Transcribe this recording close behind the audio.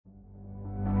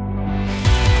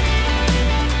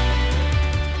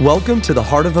Welcome to the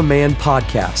Heart of a Man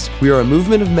podcast. We are a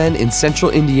movement of men in central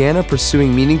Indiana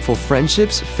pursuing meaningful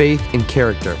friendships, faith, and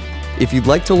character. If you'd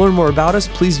like to learn more about us,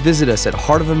 please visit us at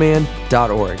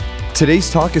heartofaman.org. Today's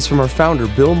talk is from our founder,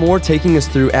 Bill Moore, taking us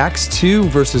through Acts 2,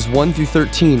 verses 1 through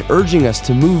 13, urging us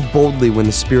to move boldly when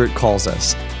the Spirit calls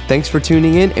us. Thanks for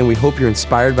tuning in, and we hope you're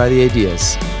inspired by the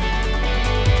ideas.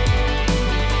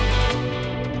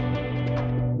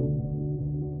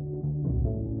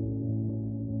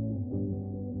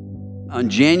 On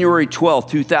January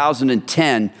 12,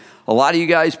 2010, a lot of you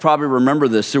guys probably remember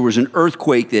this. There was an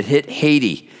earthquake that hit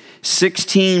Haiti.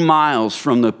 16 miles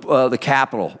from the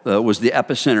capital was the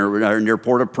epicenter near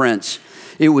Port-au-Prince.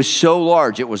 It was so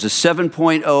large. It was a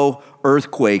 7.0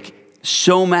 earthquake,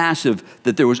 so massive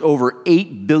that there was over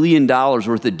 $8 billion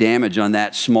worth of damage on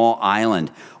that small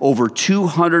island. Over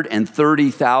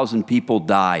 230,000 people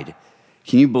died.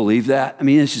 Can you believe that? I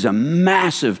mean, this is a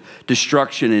massive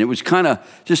destruction, and it was kind of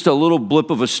just a little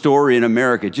blip of a story in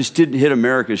America. It just didn't hit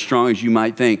America as strong as you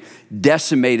might think.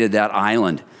 Decimated that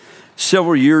island.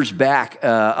 Several years back,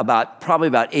 probably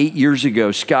about 8 years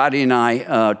ago, Scotty and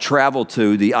I traveled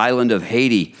to the island of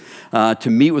Haiti to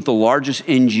meet with the largest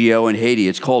NGO in Haiti.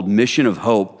 It's called Mission of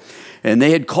Hope. And they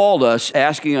had called us,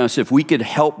 asking us if we could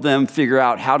help them figure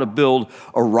out how to build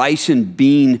a rice and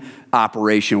bean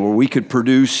operation where we could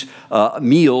produce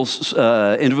meals,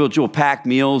 individual packed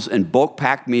meals and bulk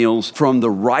packed meals from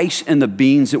the rice and the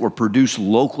beans that were produced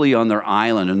locally on their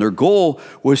island. And their goal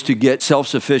was to get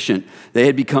self-sufficient. They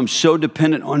had become so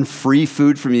dependent on free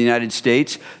food from the United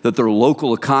States that their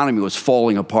local economy was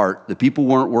falling apart. The people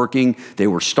weren't working. They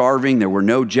were starving. There were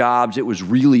no jobs. It was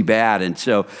really bad. And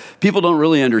so people don't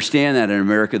really understand that in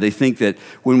America. They think that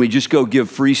when we just go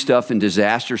give free stuff in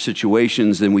disaster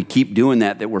situations, then we keep doing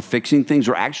that we're fixing things.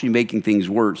 We're actually making things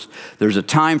worse. There's a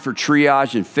time for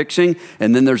triage and fixing,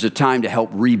 and then there's a time to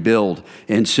help rebuild.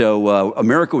 And so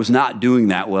America was not doing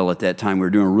that well at that time. We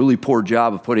were doing a really poor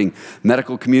job of putting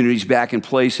medical communities back in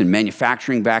place and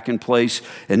manufacturing back in place,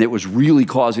 and it was really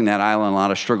causing that island a lot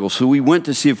of struggle. So we went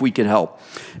to see if we could help.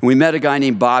 And we met a guy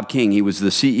named Bob King. He was the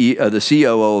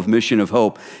COO of Mission of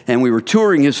Hope, and we were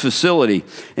touring his facility,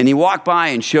 and he walked by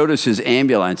and showed us his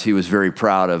ambulance he was very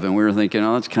proud of, and we were thinking,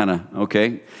 oh, that's kind of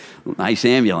okay. Nice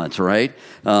ambulance, right?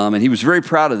 And he was very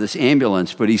proud of this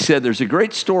ambulance, but he said there's a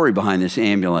great story behind this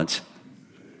ambulance.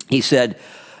 He said,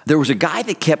 there was a guy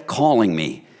that kept calling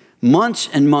me, months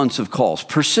and months of calls,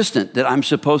 persistent that I'm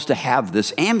supposed to have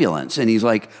this ambulance. And he's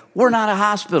like, we're not a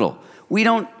hospital. We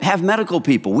don't have medical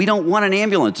people. We don't want an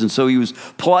ambulance. And so he was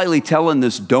politely telling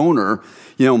this donor,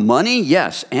 money?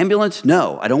 Yes. Ambulance?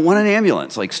 No. I don't want an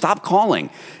ambulance. Like, stop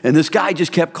calling. And this guy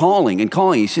just kept calling and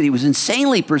calling. He said he was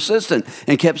insanely persistent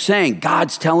and kept saying,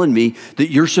 God's telling me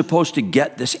that you're supposed to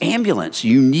get this ambulance.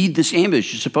 You need this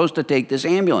ambulance. You're supposed to take this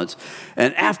ambulance.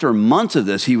 And after months of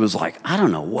this, he was like, I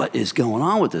don't know what is going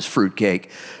on with this fruitcake.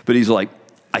 But he's like,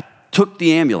 I took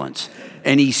the ambulance.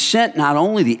 And he sent not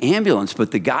only the ambulance, but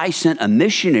the guy sent a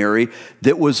missionary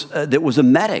that was a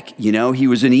medic. He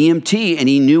was an EMT, and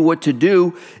he knew what to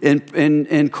do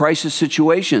in crisis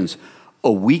situations.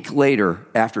 A week later,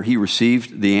 after he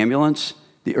received the ambulance,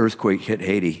 the earthquake hit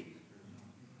Haiti.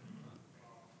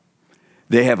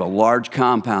 They have a large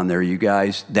compound there, you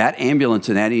guys. That ambulance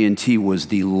and that EMT was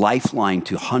the lifeline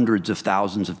to hundreds of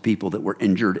thousands of people that were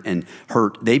injured and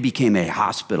hurt. They became a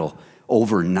hospital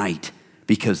overnight,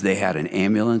 because they had an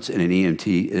ambulance and an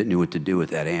EMT that knew what to do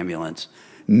with that ambulance.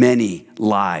 Many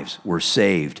lives were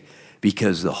saved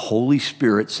because the Holy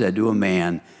Spirit said to a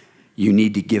man, you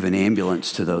need to give an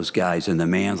ambulance to those guys. And the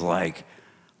man's like,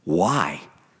 why?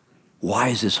 Why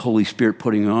is this Holy Spirit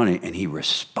putting it on it? And he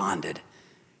responded.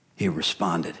 He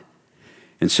responded.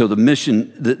 And so the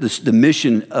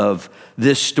mission of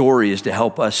this story is to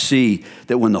help us see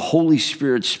that when the Holy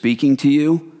Spirit's speaking to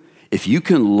you, if you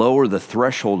can lower the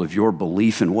threshold of your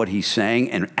belief in what he's saying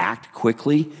and act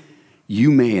quickly,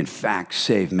 you may in fact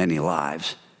save many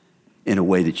lives in a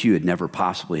way that you had never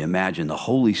possibly imagined. The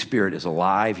Holy Spirit is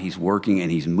alive, he's working,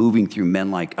 and he's moving through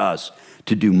men like us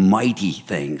to do mighty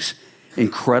things,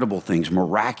 incredible things,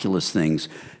 miraculous things,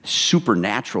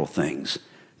 supernatural things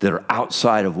that are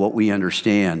outside of what we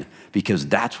understand, because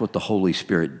that's what the Holy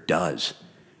Spirit does.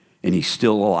 And he's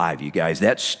still alive, you guys.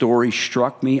 That story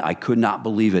struck me. I could not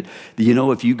believe it.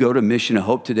 If you go to Mission of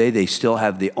Hope today, they still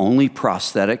have the only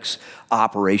prosthetics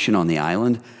operation on the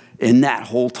island. In that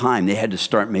whole time, they had to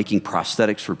start making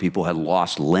prosthetics for people who had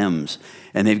lost limbs.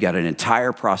 And they've got an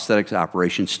entire prosthetics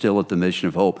operation still at the Mission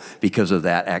of Hope because of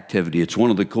that activity. It's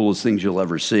one of the coolest things you'll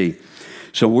ever see.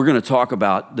 So we're going to talk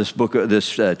about this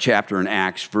chapter in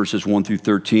Acts, verses 1 through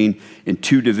 13, in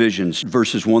two divisions.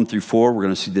 Verses 1 through 4, we're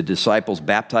going to see the disciples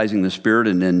baptizing the Spirit,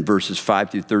 and then verses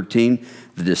 5 through 13,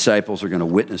 the disciples are going to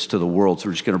witness to the world. So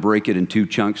we're just going to break it in two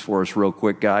chunks for us real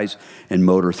quick, guys, and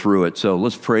motor through it. So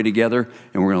let's pray together,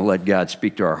 and we're going to let God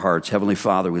speak to our hearts. Heavenly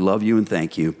Father, we love you and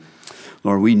thank you.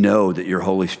 Lord, we know that your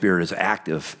Holy Spirit is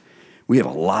active. We have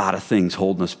a lot of things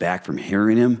holding us back from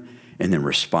hearing him and then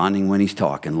responding when he's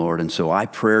talking, Lord. And so I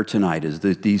pray tonight is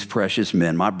that these precious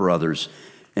men, my brothers,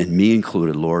 and me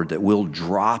included, Lord, that we'll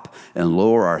drop and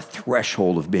lower our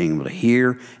threshold of being able to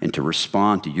hear and to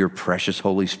respond to your precious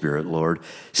Holy Spirit, Lord.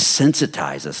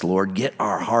 Sensitize us, Lord. Get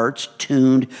our hearts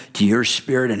tuned to your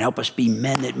Spirit and help us be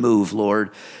men that move, Lord.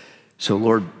 So,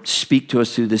 Lord, speak to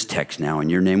us through this text now. In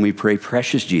your name we pray,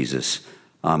 precious Jesus.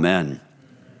 Amen.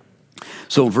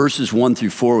 So verses 1 through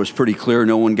 4 was pretty clear.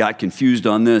 No one got confused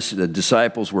on this. The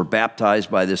disciples were baptized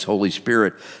by this Holy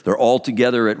Spirit. They're all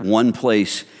together at one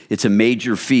place. It's a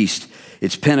major feast.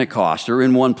 It's Pentecost. They're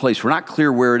in one place. We're not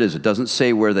clear where it is. It doesn't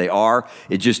say where they are.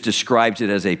 It just describes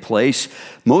it as a place.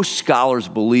 Most scholars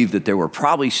believe that they were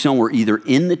probably somewhere either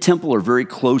in the temple or very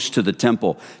close to the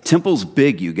temple. Temple's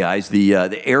big, you guys. The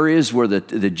areas where the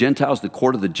Gentiles, the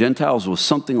court of the Gentiles, was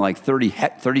something like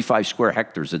 35 square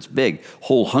hectares. It's big,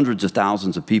 hold hundreds of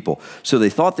thousands of people. So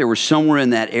they thought they were somewhere in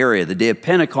that area. The day of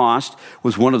Pentecost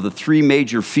was one of the three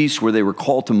major feasts where they were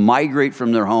called to migrate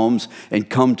from their homes and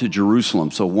come to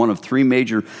Jerusalem. So one of three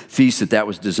major feasts that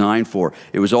was designed for.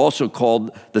 It was also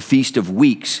called the Feast of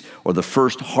Weeks, or the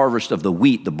first harvest of the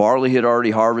wheat. The barley had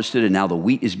already harvested, and now the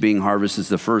wheat is being harvested. It's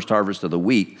the first harvest of the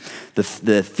wheat.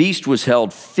 The feast was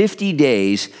held 50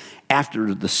 days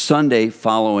after the Sunday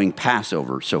following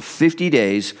Passover. So 50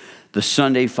 days, the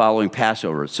Sunday following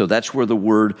Passover. So that's where the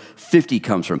word 50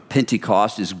 comes from.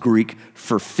 Pentecost is Greek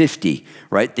for 50,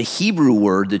 right? The Hebrew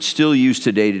word that's still used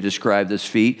today to describe this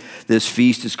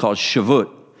feast is called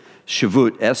Shavuot.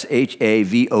 Shavuot,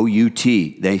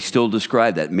 S-H-A-V-O-U-T. They still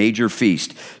describe that major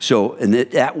feast. So, and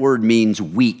that word means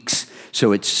weeks.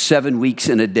 So it's 7 weeks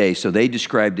in a day. So they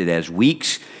described it as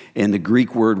weeks, and the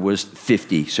Greek word was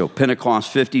 50. So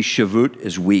Pentecost 50, Shavuot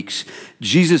is weeks.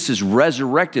 Jesus is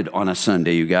resurrected on a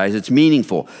Sunday, you guys. It's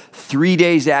meaningful. 3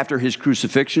 days after his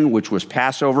crucifixion, which was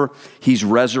Passover, he's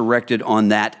resurrected on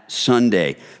that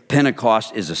Sunday.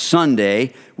 Pentecost is a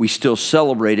Sunday. We still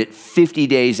celebrate it 50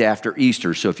 days after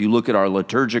Easter. So if you look at our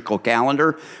liturgical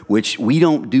calendar, which we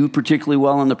don't do particularly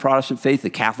well in the Protestant faith, the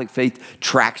Catholic faith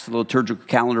tracks the liturgical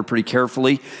calendar pretty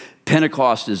carefully.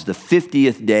 Pentecost is the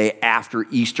 50th day after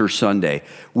Easter Sunday.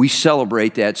 We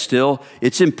celebrate that still.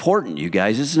 It's important, you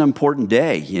guys. It's an important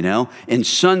day, you know. And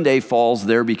Sunday falls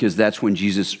there because that's when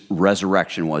Jesus'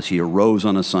 resurrection was. He arose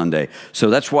on a Sunday.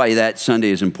 So that's why that Sunday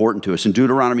is important to us. In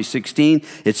Deuteronomy 16,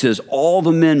 it says, all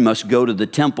the men must go to the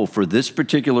temple for this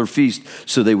particular feast.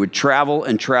 So they would travel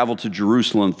to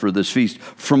Jerusalem for this feast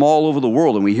from all over the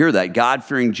world. And we hear that.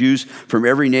 God-fearing Jews from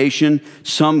every nation.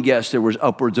 Some guess there was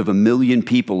upwards of 1 million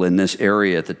people in this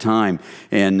area at the time.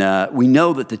 And we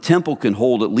know that the temple can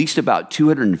hold at least about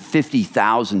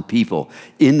 250,000 people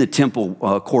in the temple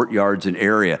courtyards and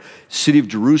area. City of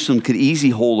Jerusalem could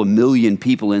easily hold 1 million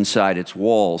people inside its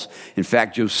walls. In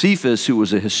fact, Josephus, who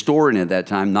was a historian at that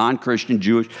time, non-Christian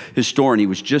Jewish historian, he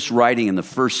was just writing in the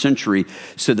first century,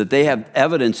 said that they have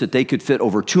evidence that they could fit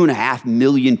over 2.5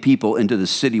 million people into the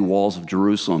city walls of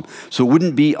Jerusalem. So it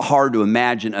wouldn't be hard to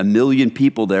imagine 1 million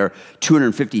people there,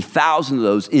 250,000 of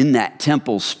those in that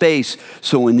temple space.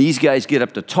 So when these guys get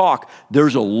up to talk,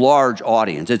 there's a large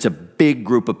audience. It's a big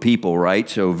group of people, right?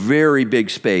 So very big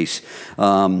space.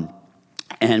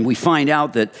 And we find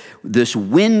out that this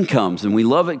wind comes, and we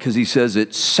love it because he says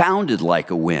it sounded like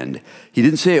a wind. He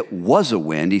didn't say it was a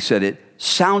wind. He said it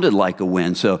sounded like a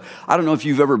wind. So I don't know if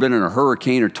you've ever been in a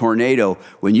hurricane or tornado.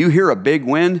 When you hear a big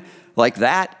wind like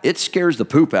that, it scares the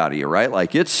poop out of you, right?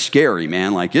 Like, it's scary,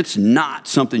 man. Like, it's not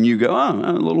something you go, oh,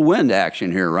 a little wind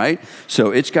action here, right? So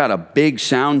it's got a big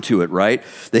sound to it, right?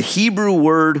 The Hebrew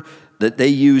word that they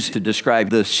use to describe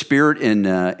the Spirit in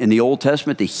the Old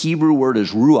Testament, the Hebrew word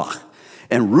is ruach.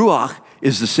 And ruach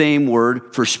is the same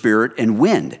word for spirit and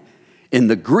wind. In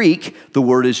the Greek, the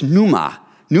word is pneuma.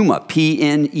 Pneuma,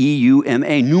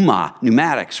 P-N-E-U-M-A, pneuma,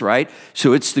 pneumatics, right?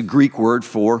 So it's the Greek word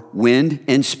for wind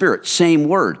and spirit. Same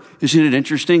word. Isn't it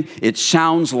interesting? It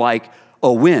sounds like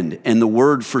a wind, and the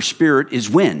word for spirit is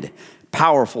wind.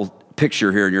 Powerful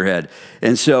picture here in your head.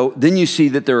 And so then you see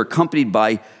that they're accompanied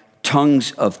by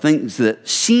tongues of things that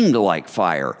seemed like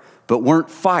fire, but weren't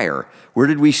fire. Where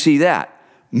did we see that?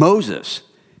 Moses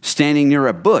standing near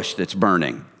a bush that's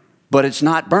burning, but it's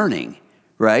not burning,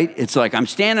 right? It's like I'm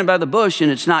standing by the bush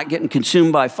and it's not getting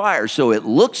consumed by fire. So it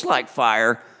looks like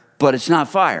fire, but it's not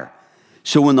fire.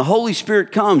 So when the Holy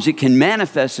Spirit comes, it can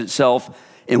manifest itself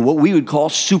in what we would call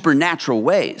supernatural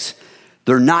ways.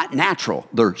 They're not natural.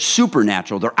 They're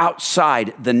supernatural. They're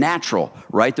outside the natural,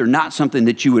 right? They're not something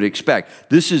that you would expect.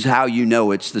 This is how you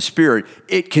know it's the Spirit.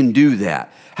 It can do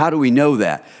that. How do we know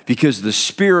that? Because the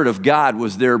Spirit of God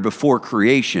was there before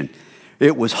creation.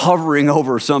 It was hovering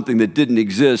over something that didn't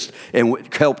exist and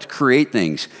helped create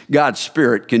things. God's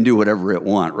Spirit can do whatever it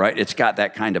wants, right? It's got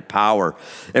that kind of power.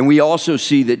 And we also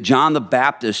see that John the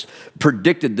Baptist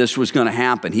predicted this was going to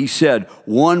happen. He said,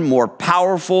 one more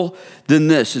powerful than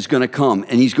this is going to come,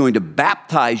 and he's going to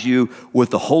baptize you with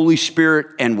the Holy Spirit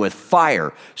and with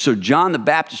fire. So John the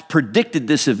Baptist predicted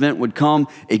this event would come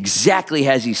exactly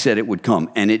as he said it would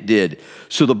come, and it did.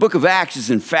 So the book of Acts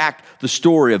is in fact the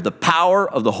story of the power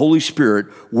of the Holy Spirit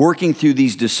working through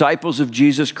these disciples of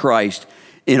Jesus Christ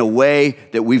in a way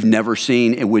that we've never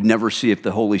seen and would never see if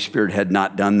the Holy Spirit had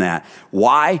not done that.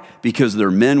 Why? Because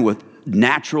they're men with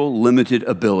natural limited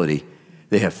ability.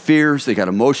 They have fears, they got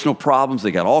emotional problems,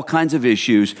 they got all kinds of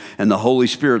issues, and the Holy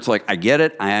Spirit's like, I get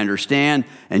it, I understand.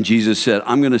 And Jesus said,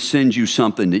 I'm going to send you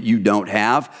something that you don't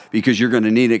have because you're going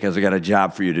to need it because I got a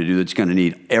job for you to do that's going to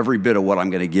need every bit of what I'm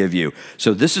going to give you.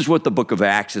 So this is what the book of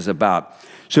Acts is about.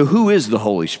 So who is the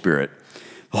Holy Spirit?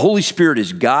 The Holy Spirit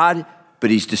is God, but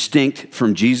he's distinct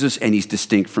from Jesus and he's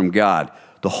distinct from God.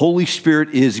 The Holy Spirit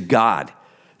is God.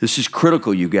 This is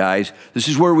critical, you guys. This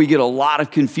is where we get a lot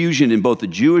of confusion in both the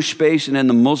Jewish space and in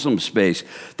the Muslim space.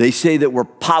 They say that we're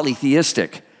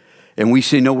polytheistic, and we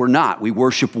say, no, we're not. We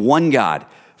worship one God,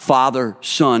 Father,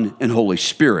 Son, and Holy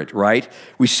Spirit, right?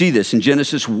 We see this in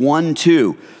Genesis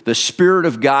 1:2. The Spirit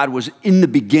of God was in the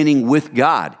beginning with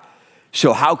God.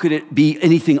 So how could it be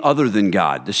anything other than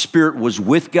God? The Spirit was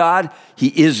with God. He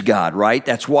is God, right?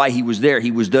 That's why he was there.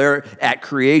 He was there at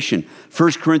creation.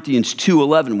 1 Corinthians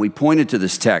 2:11, we pointed to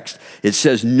this text. It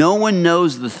says, no one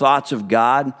knows the thoughts of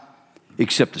God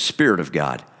except the Spirit of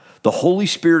God. The Holy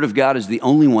Spirit of God is the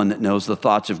only one that knows the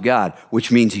thoughts of God,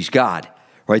 which means he's God,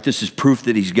 right? This is proof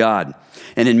that he's God.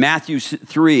 And in Matthew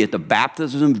 3, at the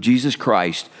baptism of Jesus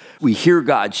Christ, we hear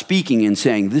God speaking and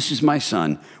saying, this is my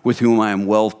Son with whom I am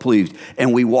well pleased.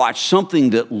 And we watch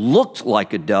something that looked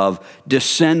like a dove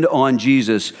descend on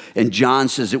Jesus. And John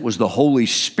says it was the Holy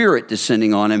Spirit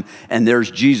descending on him. And there's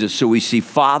Jesus. So we see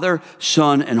Father,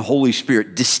 Son, and Holy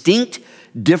Spirit, distinct,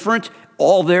 different,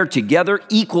 all there together,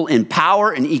 equal in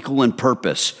power and equal in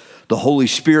purpose. The Holy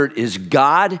Spirit is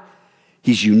God.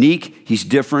 He's unique, he's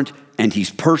different, and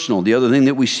he's personal. The other thing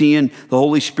that we see in the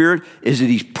Holy Spirit is that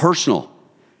he's personal.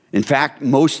 In fact,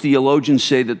 most theologians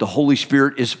say that the Holy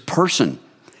Spirit is a person.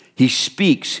 He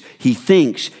speaks, he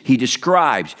thinks, he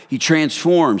describes, he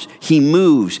transforms, he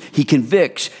moves, he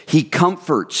convicts, he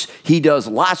comforts, he does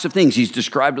lots of things. He's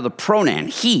described with a pronoun,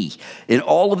 he, in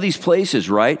all of these places,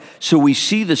 right? So we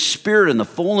see the Spirit and the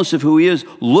fullness of who he is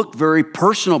look very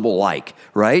personable-like,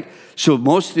 right? So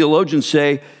most theologians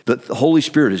say that the Holy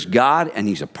Spirit is God and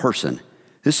he's a person.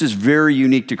 This is very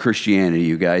unique to Christianity,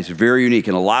 you guys, very unique.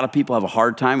 And a lot of people have a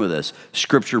hard time with this.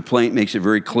 Scripture makes it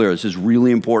very clear. This is really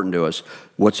important to us.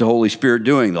 What's the Holy Spirit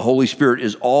doing? The Holy Spirit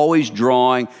is always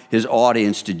drawing his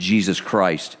audience to Jesus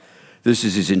Christ. This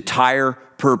is his entire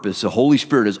purpose. The Holy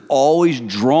Spirit is always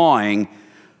drawing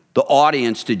the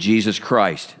audience to Jesus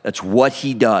Christ. That's what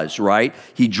he does, right?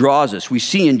 He draws us. We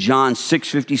see in John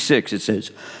 6:56, it says,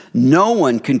 no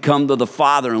one can come to the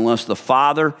Father unless the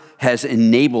Father has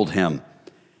enabled him.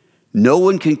 No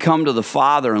one can come to the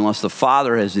Father unless the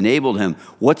Father has enabled him.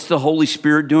 What's the Holy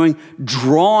Spirit doing?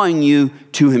 Drawing you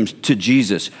to him, to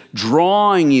Jesus.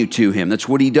 Drawing you to him. That's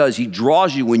what he does. He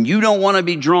draws you. When you don't want to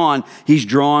be drawn, he's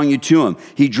drawing you to him.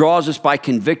 He draws us by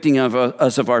convicting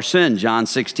us of our sin. John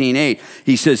 16:8.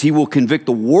 He says he will convict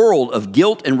the world of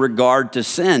guilt in regard to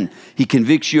sin. He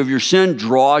convicts you of your sin,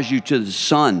 draws you to the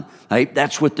Son. Right?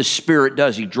 That's what the Spirit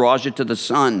does. He draws you to the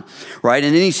Son, right?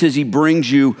 And then he says he brings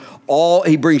Jesus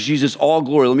all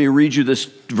glory. Let me read you this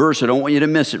verse. I don't want you to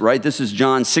miss it, right? This is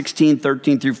John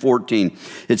 16:13-14.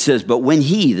 It says, but when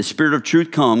he, the Spirit of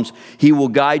truth, comes, he will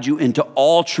guide you into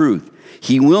all truth.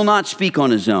 He will not speak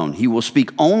on his own. He will speak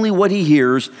only what he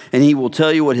hears, and he will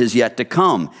tell you what is yet to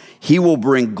come. He will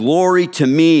bring glory to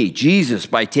me, Jesus,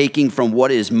 by taking from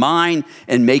what is mine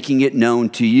and making it known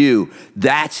to you.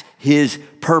 That's his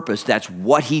purpose. That's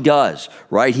what he does,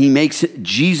 right? He makes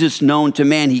Jesus known to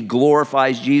man. He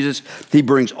glorifies Jesus. He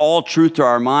brings all truth to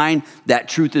our mind. That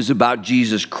truth is about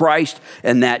Jesus Christ,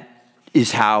 and that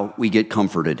is how we get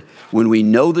comforted. When we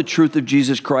know the truth of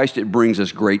Jesus Christ, it brings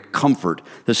us great comfort.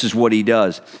 This is what he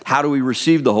does. How do we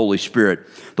receive the Holy Spirit?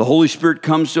 The Holy Spirit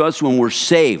comes to us when we're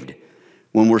saved.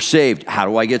 When we're saved. How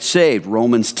do I get saved?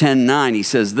 Romans 10:9, he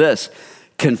says this,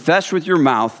 confess with your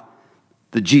mouth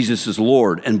that Jesus is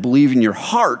Lord and believe in your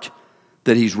heart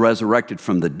that he's resurrected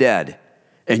from the dead,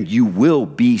 and you will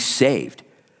be saved.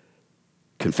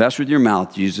 Confess with your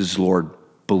mouth Jesus is Lord.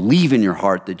 Believe in your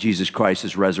heart that Jesus Christ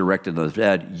is resurrected from the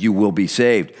dead, you will be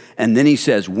saved. And then he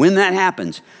says, when that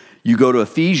happens, you go to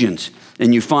Ephesians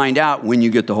and you find out when you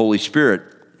get the Holy Spirit.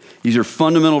 These are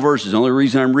fundamental verses. The only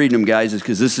reason I'm reading them, guys, is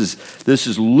because this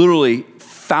is literally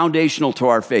foundational to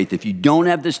our faith. If you don't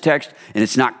have this text and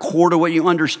it's not core to what you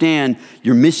understand,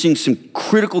 you're missing some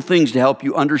critical things to help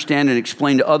you understand and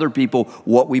explain to other people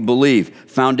what we believe.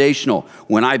 Foundational.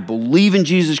 When I believe in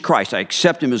Jesus Christ, I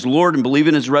accept him as Lord and believe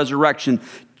in his resurrection,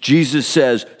 Jesus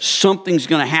says something's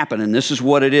going to happen, and this is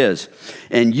what it is.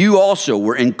 And you also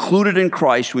were included in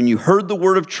Christ when you heard the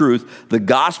word of truth, the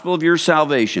gospel of your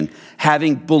salvation.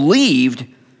 Having believed,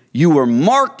 you were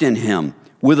marked in him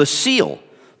with a seal,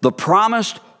 the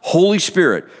promised Holy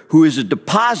Spirit, who is a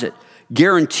deposit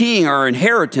guaranteeing our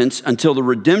inheritance until the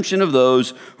redemption of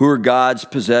those who are God's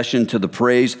possession to the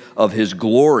praise of his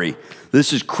glory.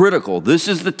 This is critical. This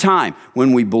is the time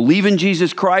when we believe in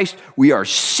Jesus Christ, we are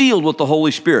sealed with the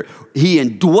Holy Spirit. He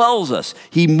indwells us.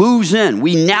 He moves in.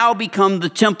 We now become the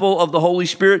temple of the Holy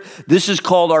Spirit. This is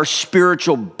called our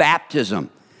spiritual baptism.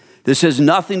 This has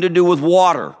nothing to do with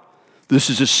water. This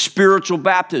is a spiritual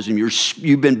baptism.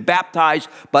 You've been baptized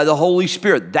by the Holy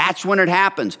Spirit. That's when it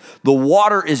happens. The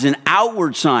water is an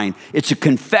outward sign. It's a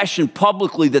confession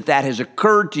publicly that has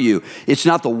occurred to you. It's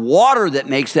not the water that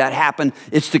makes that happen.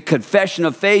 It's the confession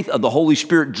of faith of the Holy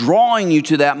Spirit drawing you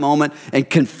to that moment and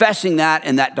confessing that,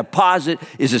 and that deposit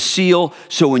is a seal.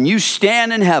 So when you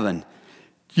stand in heaven,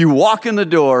 you walk in the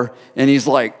door and he's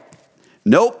like,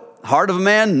 nope. Heart of a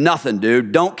man, nothing,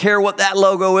 dude. Don't care what that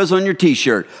logo is on your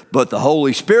t-shirt. But the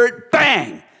Holy Spirit,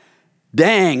 bang!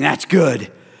 Dang, that's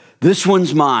good. This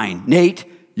one's mine. Nate,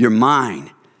 you're mine.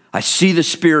 I see the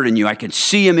Spirit in you. I can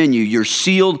see him in you. You're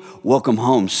sealed. Welcome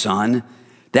home, son.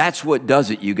 That's what does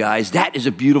it, you guys. That is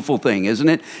a beautiful thing, isn't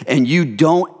it? And you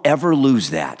don't ever lose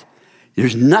that.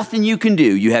 There's nothing you can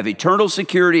do. You have eternal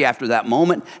security after that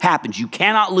moment happens. You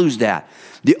cannot lose that.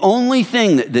 The only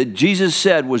thing that Jesus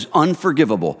said was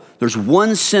unforgivable. There's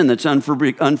one sin that's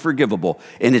unforgivable,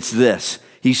 and it's this.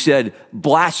 He said,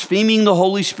 blaspheming the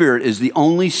Holy Spirit is the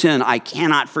only sin I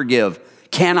cannot forgive.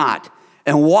 Cannot.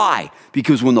 And why?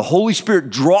 Because when the Holy Spirit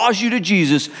draws you to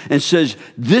Jesus and says,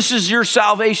 this is your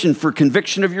salvation for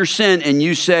conviction of your sin, and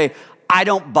you say, I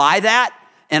don't buy that,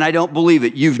 and I don't believe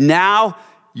it. You've now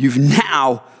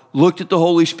looked at the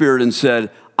Holy Spirit and said,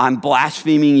 I'm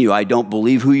blaspheming you. I don't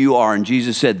believe who you are. And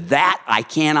Jesus said, that I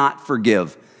cannot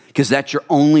forgive, because that's your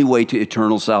only way to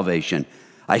eternal salvation.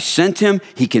 I sent him,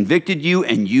 he convicted you,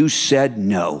 and you said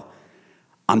no.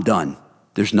 I'm done.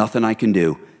 There's nothing I can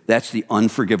do. That's the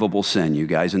unforgivable sin, you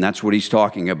guys, and that's what he's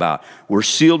talking about. We're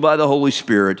sealed by the Holy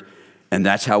Spirit, and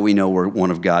that's how we know we're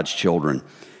one of God's children.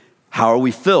 How are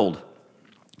we filled?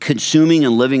 Consuming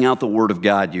and living out the Word of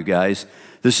God, you guys.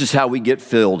 This is how we get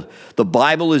filled. The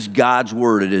Bible is God's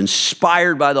word. It is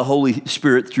inspired by the Holy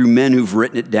Spirit through men who've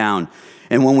written it down.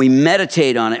 And when we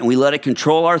meditate on it and we let it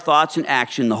control our thoughts and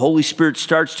action, the Holy Spirit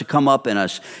starts to come up in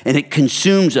us, and it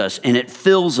consumes us, and it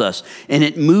fills us, and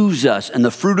it moves us, and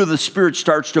the fruit of the Spirit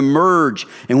starts to merge,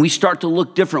 and we start to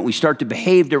look different. We start to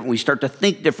behave different. We start to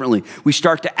think differently. We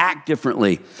start to act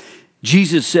differently.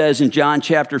 Jesus says in John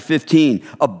chapter 15,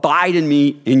 abide in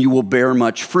me and you will bear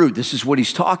much fruit. This is what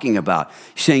he's talking about.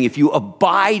 He's saying, if you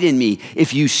abide in me,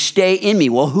 if you stay in me,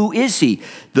 well, who is he?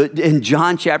 In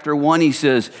John chapter 1, he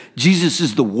says, Jesus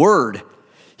is the Word.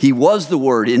 He was the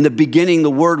Word. In the beginning, the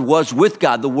Word was with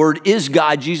God. The Word is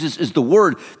God. Jesus is the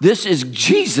Word. This is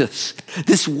Jesus.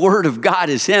 This Word of God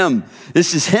is him.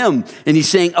 This is him. And he's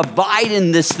saying, abide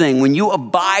in this thing. When you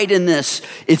abide in this,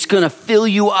 it's going to fill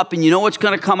you up. And you know what's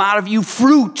going to come out of you?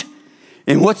 Fruit.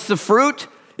 And what's the fruit?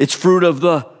 It's fruit of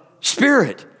the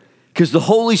Spirit. Because the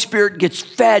Holy Spirit gets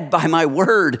fed by my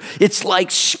word. It's like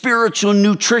spiritual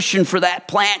nutrition for that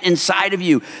plant inside of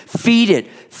you. Feed it,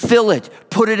 fill it,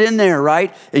 put it in there,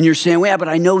 right? And you're saying, well, yeah, but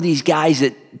I know these guys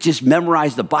that just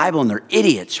memorize the Bible and they're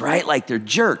idiots, right? Like they're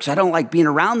jerks. I don't like being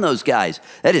around those guys.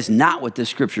 That is not what this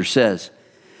scripture says.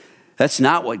 That's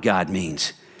not what God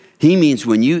means. He means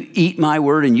when you eat my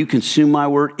word and you consume my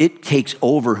word, it takes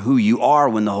over who you are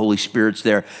when the Holy Spirit's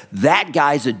there. That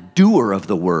guy's a doer of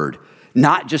the word.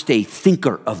 not just a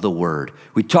thinker of the word.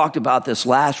 We talked about this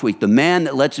last week. The man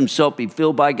that lets himself be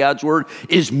filled by God's word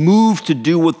is moved to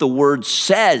do what the word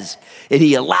says. And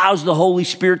he allows the Holy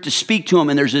Spirit to speak to him.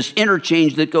 And there's this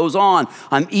interchange that goes on.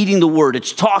 I'm eating the word.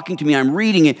 It's talking to me. I'm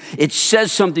reading it. It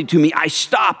says something to me. I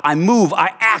stop. I move.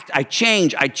 I act. I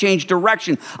change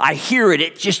direction. I hear it.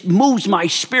 It just moves my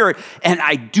spirit. And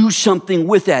I do something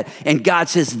with that. And God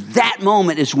says that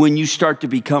moment is when you start to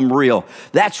become real.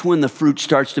 That's when the fruit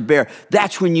starts to bear.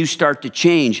 That's when you start to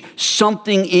change.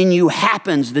 Something in you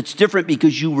happens that's different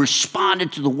because you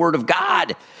responded to the word of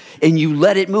God and you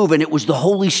let it move. And it was the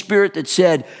Holy Spirit that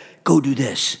said, go do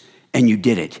this. And you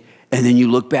did it. And then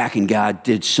you look back and God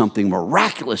did something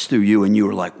miraculous through you. And you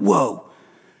were like, whoa,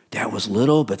 that was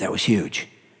little, but that was huge.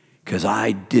 Because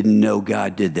I didn't know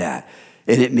God did that.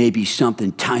 And it may be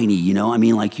something tiny, you know? I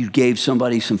mean, like you gave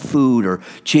somebody some food or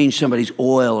changed somebody's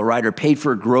oil, right? Or paid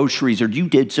for groceries, or you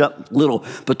did something little.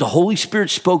 But the Holy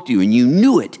Spirit spoke to you and you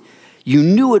knew it. You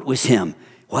knew it was him.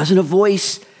 It wasn't a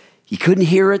voice. You couldn't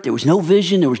hear it. There was no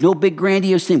vision. There was no big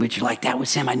grandiose thing. But you're like, that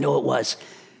was him. I know it was.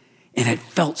 And it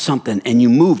felt something. And you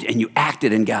moved and you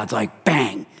acted. And God's like,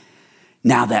 bang.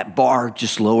 Now that bar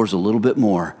just lowers a little bit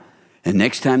more. And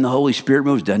next time the Holy Spirit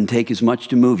moves, it doesn't take as much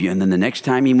to move you. And then the next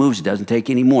time he moves, it doesn't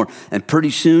take any more. And pretty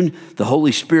soon, the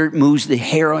Holy Spirit moves the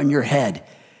hair on your head.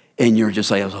 And you're just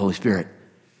like, oh, Holy Spirit,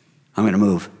 I'm going to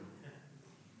move.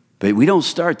 But we don't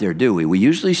start there, do we? We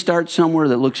usually start somewhere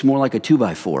that looks more like a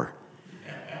 2x4.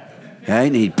 Okay?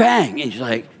 And he bang. And he's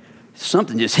like,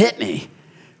 something just hit me.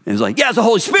 And he's like, yeah, it's the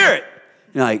Holy Spirit.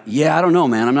 And you're like, yeah, I don't know,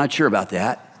 man. I'm not sure about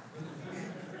that.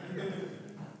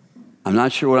 I'm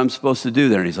not sure what I'm supposed to do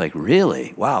there. And he's like,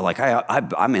 really? Wow. Like,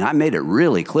 I mean, I made it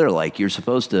really clear. Like, you're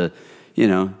supposed to,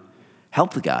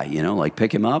 help the guy, like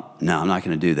pick him up. No, I'm not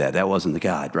going to do that. That wasn't the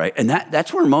God, right? And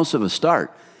that's where most of us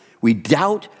start. We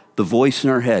doubt the voice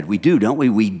in our head. We do, don't we?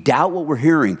 We doubt what we're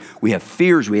hearing. We have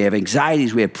fears. We have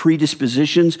anxieties. We have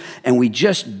predispositions. And we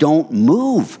just don't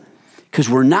move because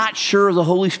we're not sure of the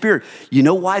Holy Spirit. You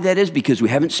know why that is? Because we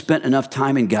haven't spent enough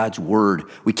time in God's word.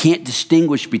 We can't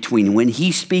distinguish between when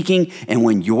he's speaking and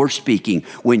when you're speaking,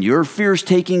 when your fear's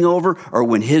taking over or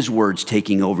when his word's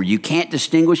taking over. You can't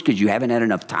distinguish because you haven't had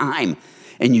enough time,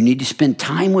 and you need to spend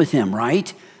time with him,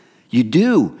 right? You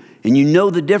do. And you know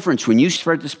the difference. When you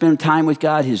start to spend time with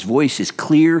God, his voice is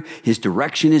clear, his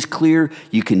direction is clear,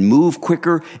 you can move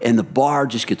quicker, and the bar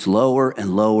just gets lower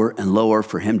and lower and lower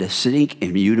for him to sink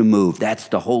and you to move. That's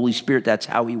the Holy Spirit. That's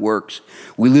how he works.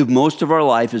 We live most of our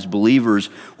life as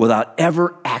believers without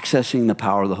ever accessing the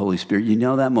power of the Holy Spirit. You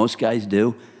know that? Most guys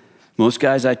do. Most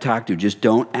guys I talk to just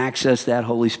don't access that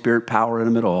Holy Spirit power in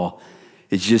them at all.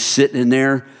 It's just sitting in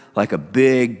there like a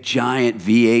big, giant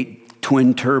V8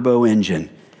 twin turbo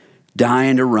engine.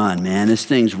 Dying to run, man. This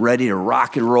thing's ready to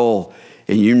rock and roll.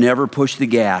 And you never push the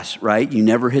gas, right? You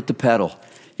never hit the pedal.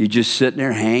 You're just sitting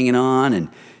there hanging on and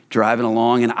driving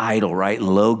along in idle, right? In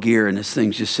low gear. And this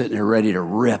thing's just sitting there ready to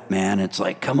rip, man. It's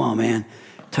like, come on, man.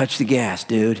 Touch the gas,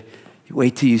 dude.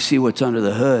 Wait till you see what's under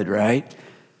the hood, right?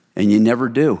 And you never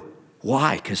do.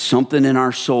 Why? Because something in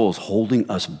our soul is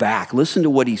holding us back. Listen to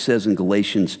what he says in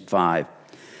Galatians 5.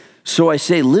 So I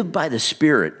say, live by the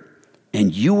Spirit,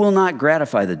 and you will not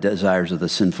gratify the desires of the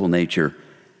sinful nature.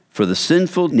 For the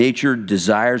sinful nature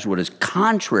desires what is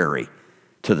contrary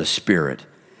to the Spirit.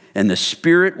 And the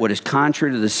Spirit, what is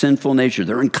contrary to the sinful nature.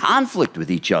 They're in conflict with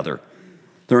each other.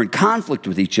 They're in conflict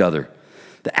with each other.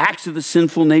 The acts of the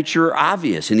sinful nature are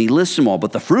obvious, and he lists them all.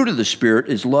 But the fruit of the Spirit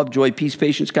is love, joy, peace,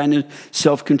 patience, kindness,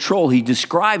 self-control. He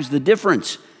describes the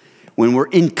difference. When we're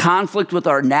in conflict with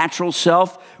our natural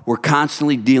self, we're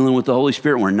constantly dealing with the Holy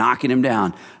Spirit. We're knocking him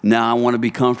down. Now I want to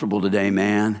be comfortable today,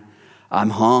 man. I'm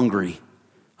hungry.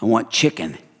 I want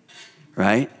chicken,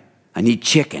 right? I need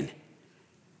chicken.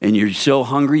 And you're so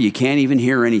hungry, you can't even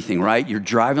hear anything, right? You're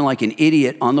driving like an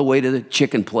idiot on the way to the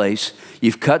chicken place.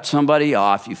 You've cut somebody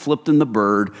off. You flipped them the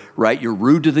bird, right? You're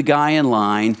rude to the guy in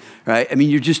line, right? I mean,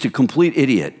 you're just a complete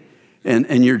idiot.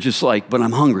 And you're just like, but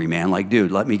I'm hungry, man. Like,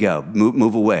 dude, let me go.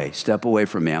 Move away. Step away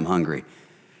from me. I'm hungry.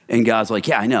 And God's like,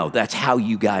 yeah, I know. That's how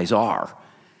you guys are.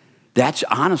 That's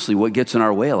honestly what gets in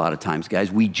our way a lot of times,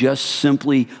 guys. We just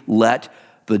simply let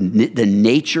the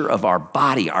nature of our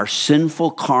body, our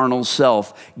sinful carnal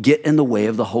self, get in the way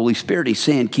of the Holy Spirit. He's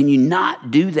saying, can you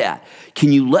not do that?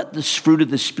 Can you let the fruit of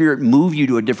the Spirit move you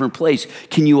to a different place?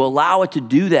 Can you allow it to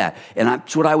do that? And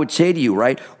that's what I would say to you,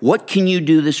 right? What can you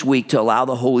do this week to allow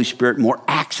the Holy Spirit more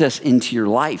access into your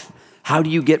life? How do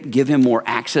you give him more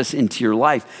access into your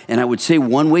life? And I would say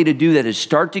one way to do that is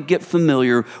start to get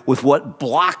familiar with what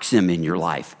blocks him in your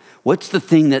life. What's the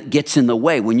thing that gets in the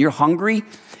way? When you're hungry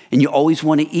and you always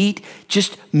want to eat,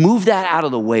 just move that out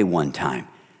of the way one time.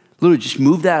 Literally just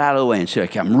move that out of the way and say,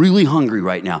 okay, I'm really hungry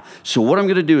right now. So what I'm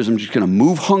going to do is I'm just going to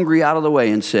move hungry out of the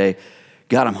way and say,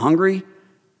 God, I'm hungry,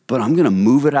 but I'm going to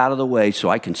move it out of the way so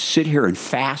I can sit here and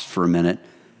fast for a minute,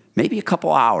 maybe a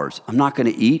couple hours. I'm not going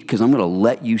to eat because I'm going to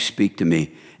let you speak to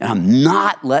me. And I'm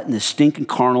not letting this stinking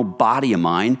carnal body of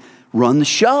mine run the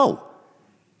show.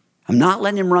 I'm not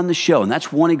letting him run the show. And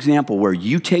that's one example where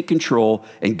you take control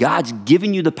and God's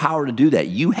given you the power to do that.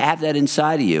 You have that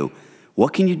inside of you.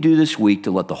 What can you do this week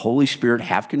to let the Holy Spirit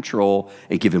have control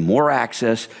and give him more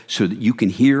access so that you can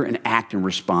hear and act and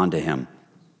respond to him?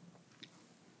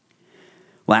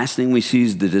 Last thing we see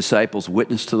is the disciples'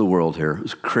 witness to the world here. It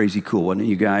was crazy cool, wasn't it,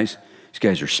 you guys? These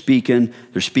guys are speaking.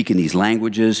 They're speaking these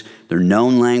languages. They're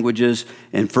known languages.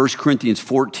 In 1 Corinthians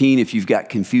 14, if you've got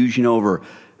confusion over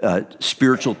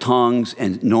spiritual tongues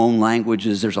and known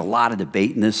languages, there's a lot of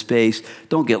debate in this space.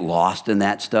 Don't get lost in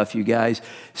that stuff, you guys.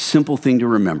 Simple thing to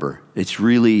remember. It's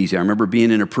really easy. I remember being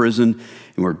in a prison,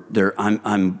 and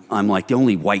I'm like the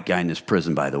only white guy in this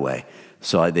prison, by the way.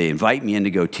 So they invite me in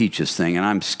to go teach this thing, and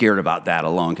I'm scared about that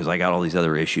alone because I got all these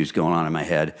other issues going on in my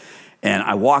head. And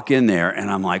I walk in there, and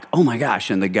I'm like, oh my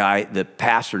gosh. And the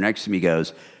pastor next to me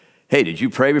goes, hey, did you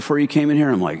pray before you came in here?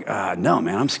 And I'm like, no,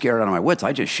 man, I'm scared out of my wits.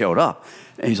 I just showed up.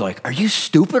 And he's like, are you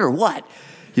stupid or what?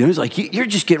 You know, he's like, you're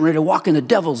just getting ready to walk in the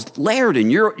devil's lair,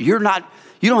 and you don't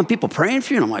have people praying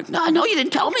for you. And I'm like, no, you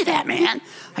didn't tell me that, man.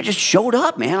 I just showed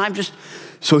up, man.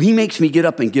 So he makes me get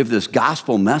up and give this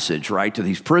gospel message, right, to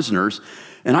these prisoners.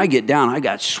 And I get down, I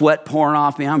got sweat pouring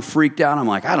off me. I'm freaked out. I'm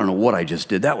like, I don't know what I just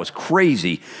did. That was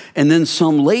crazy. And then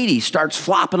some lady starts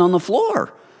flopping on the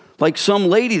floor. Like some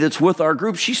lady that's with our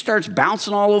group, she starts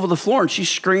bouncing all over the floor and she's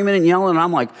screaming and yelling. And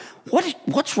I'm like,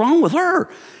 what's wrong with her?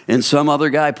 And some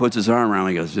other guy puts his arm around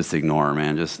me and goes, just ignore her,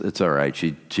 man. It's all right.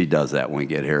 She does that when we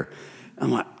get here. I'm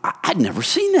like, I'd never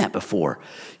seen that before.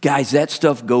 Guys, that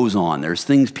stuff goes on. There's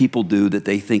things people do that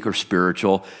they think are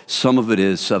spiritual. Some of it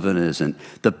is, some of it isn't.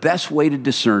 The best way to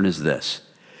discern is this.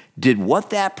 Did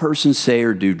what that person say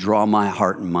or do draw my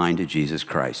heart and mind to Jesus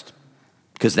Christ?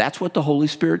 Because that's what the Holy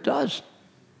Spirit does.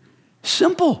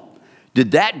 Simple.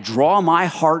 Did that draw my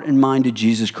heart and mind to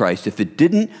Jesus Christ? If it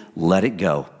didn't, let it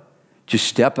go. Just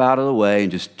step out of the way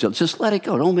and just let it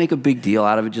go. Don't make a big deal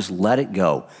out of it. Just let it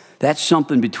go. That's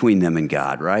something between them and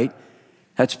God, right?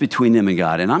 That's between them and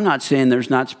God. And I'm not saying there's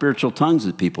not spiritual tongues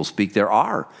that people speak. There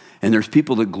are. And there's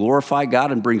people that glorify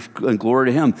God and bring glory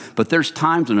to him. But there's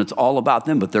times when it's all about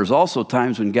them. But there's also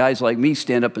times when guys like me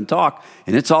stand up and talk,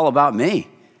 and it's all about me.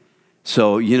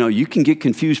 So, you can get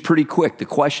confused pretty quick. The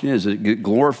question is it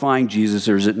glorifying Jesus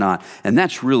or is it not? And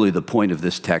that's really the point of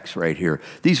this text right here.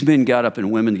 These men got up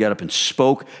and women got up and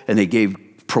spoke, and they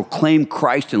proclaimed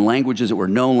Christ in languages that were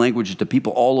known languages to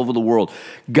people all over the world.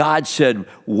 God said,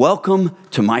 welcome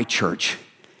to my church.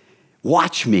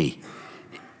 Watch me.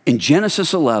 In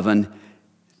Genesis 11,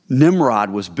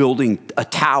 Nimrod was building a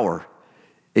tower.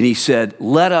 And he said,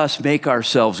 let us make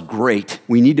ourselves great.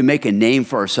 We need to make a name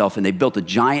for ourselves. And they built a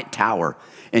giant tower.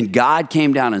 And God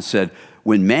came down and said,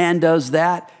 when man does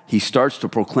that, he starts to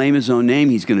proclaim his own name.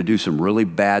 He's going to do some really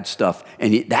bad stuff.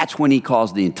 And that's when he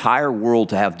caused the entire world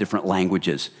to have different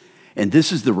languages. And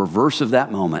this is the reverse of that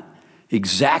moment.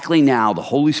 Exactly now, the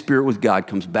Holy Spirit with God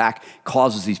comes back,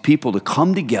 causes these people to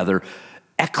come together.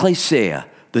 Ecclesia,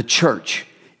 the church,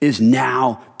 is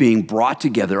now being brought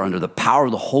together under the power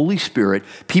of the Holy Spirit,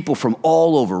 people from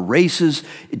all over, races,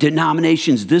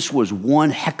 denominations. This was one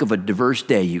heck of a diverse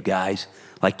day, you guys,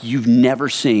 like you've never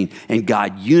seen. And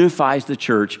God unifies the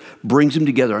church, brings them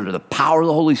together under the power of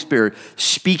the Holy Spirit,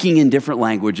 speaking in different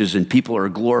languages, and people are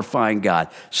glorifying God.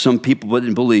 Some people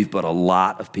didn't believe, but a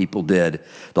lot of people did.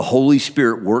 The Holy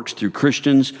Spirit works through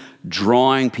Christians,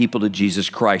 drawing people to Jesus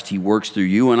Christ. He works through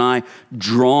you and I,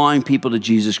 drawing people to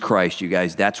Jesus Christ, you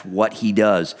guys. That's what he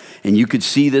does. And you could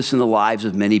see this in the lives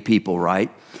of many people,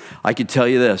 right? I could tell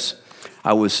you this.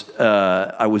 I was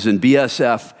in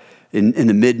BSF in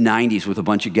the mid-'90s with a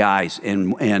bunch of guys,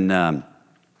 and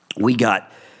we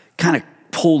got kind of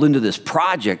pulled into this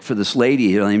project for this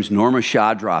lady. Her name's Norma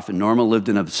Shadroff, and Norma lived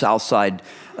in a South Side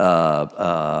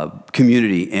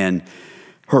community, and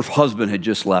her husband had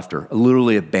just left her,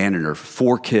 literally abandoned her.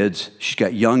 4 kids. She's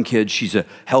got young kids. She's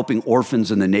helping orphans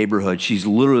in the neighborhood. She's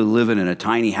literally living in a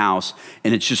tiny house,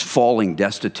 and it's just falling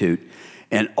destitute.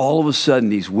 And all of a sudden,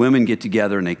 these women get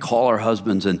together and they call our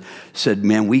husbands and said,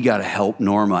 man, we got to help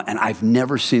Norma. And I've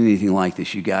never seen anything like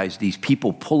this, you guys. These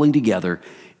people pulling together.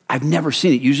 I've never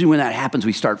seen it. Usually when that happens,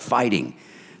 we start fighting.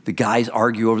 The guys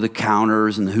argue over the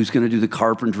counters and who's going to do the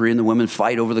carpentry, and the women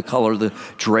fight over the color of the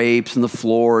drapes and the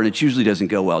floor, and it usually doesn't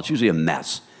go well. It's usually a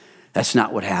mess. That's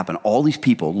not what happened. All these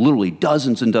people, literally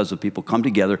dozens and dozens of people come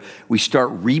together. We start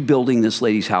rebuilding this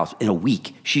lady's house in a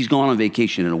week. She's gone on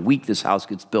vacation. In a week, this house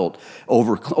gets built,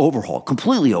 overhauled,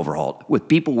 completely overhauled, with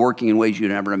people working in ways you'd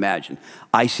never imagine.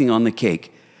 Icing on the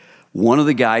cake. One of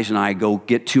the guys and I go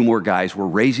get 2 more guys. We're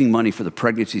raising money for the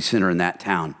pregnancy center in that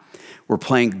town. We're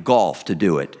playing golf to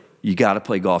do it. You got to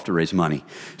play golf to raise money.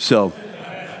 So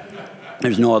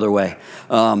there's no other way.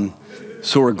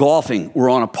 So we're golfing. We're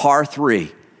on a par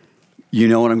 3. You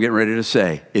know what I'm getting ready to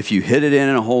say. If you hit it in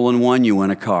a hole-in-one, you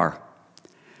win a car.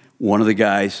 One of the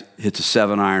guys hits a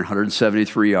 7-iron,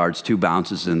 173 yards, 2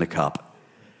 bounces in the cup.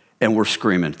 And we're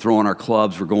screaming, throwing our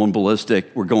clubs. We're going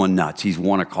ballistic. We're going nuts. He's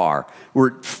won a car.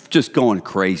 We're just going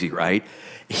crazy, right?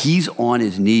 He's on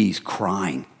his knees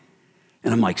crying.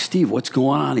 And I'm like, Steve, what's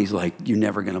going on? He's like, you're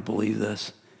never going to believe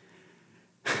this.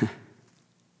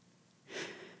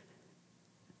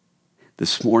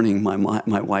 This morning, my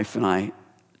wife and I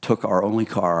took our only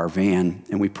car, our van,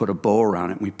 and we put a bow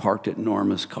around it, and we parked it in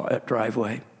Norma's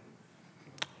driveway.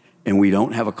 And we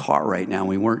don't have a car right now.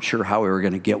 We weren't sure how we were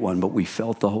going to get one, but we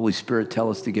felt the Holy Spirit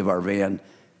tell us to give our van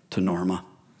to Norma.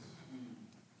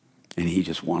 And he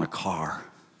just won a car.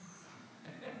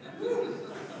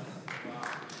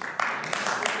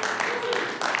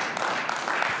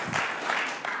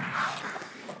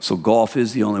 So golf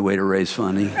is the only way to raise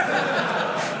money.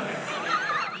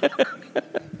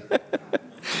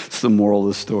 It's the moral of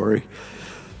the story.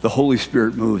 The Holy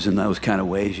Spirit moves in those kind of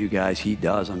ways, you guys. He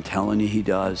does. I'm telling you, he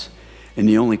does. And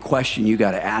the only question you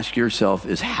got to ask yourself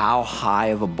is, how high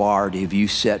of a bar have you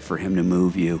set for him to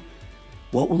move you?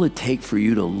 What will it take for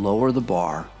you to lower the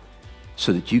bar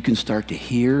so that you can start to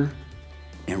hear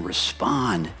and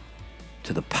respond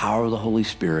to the power of the Holy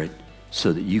Spirit,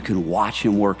 so that you can watch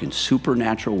him work in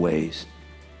supernatural ways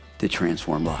to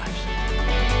transform lives?